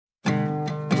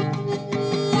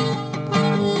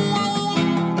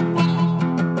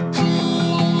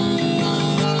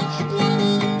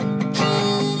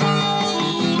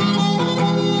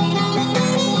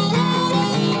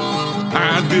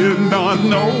not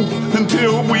know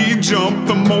until we jumped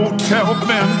the motel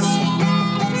fence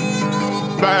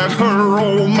that her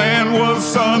old man was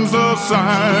Sons of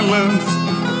Silence.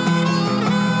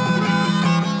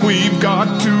 We've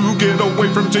got to get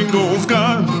away from Jingle's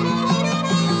gun.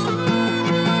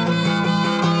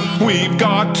 We've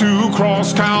got to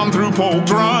cross town through Pouge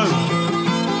Run.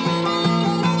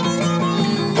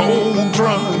 Pouge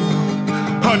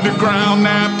Run, underground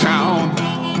Naptown.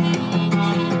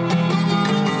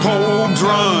 Pouge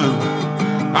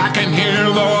Run, I can hear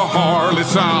the Harley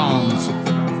sounds.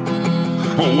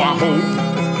 Oh, I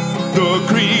hope the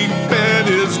creek bed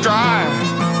is dry.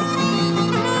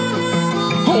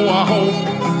 Oh, I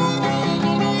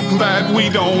hope that we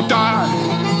don't die.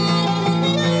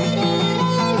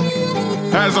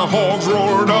 As the hogs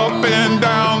roared up and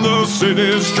down the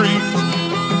city street,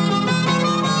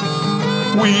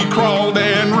 we crawled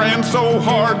and ran so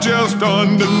hard just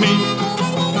underneath.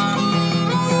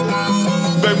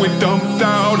 Then we dumped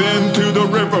out into the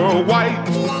River White.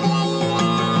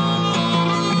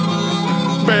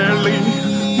 Barely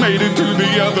made it to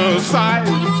the other side.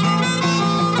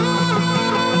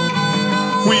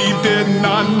 We did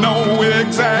not know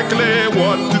exactly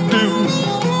what to do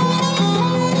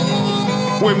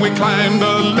when we climbed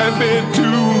the levee to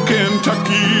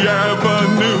Kentucky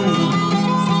Avenue.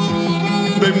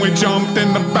 Then we jumped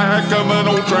in the back of an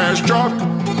old trash truck.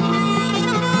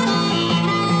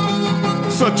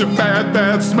 Such a bad,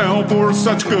 bad smell for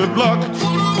such good luck.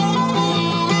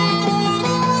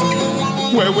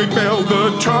 Where we bailed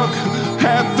the truck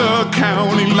at the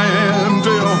county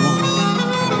landfill.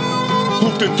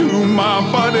 Hooked it to my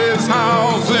buddy's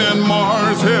house in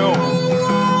Mars Hill,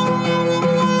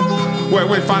 where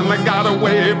we finally got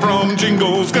away from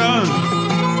Jingle's gun.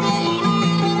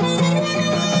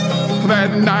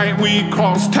 That night we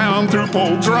crossed town through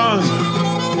Pouge Run.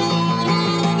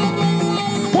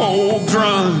 Pouge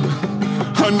Run,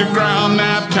 underground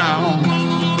Naptown.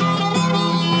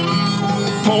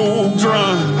 Pouge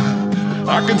Run,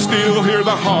 I can still hear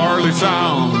the Harley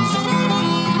sounds.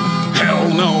 Hell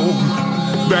no,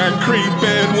 that creek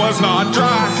bed was not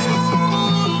dry.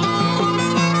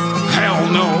 Hell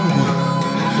no,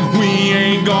 we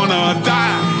ain't gonna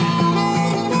die.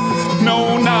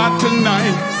 No, not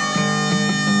tonight.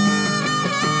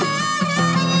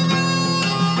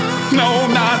 No,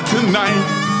 not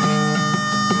tonight.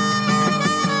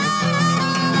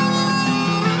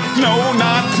 No,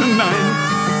 not tonight.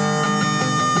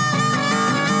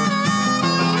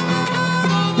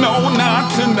 No,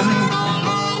 not tonight.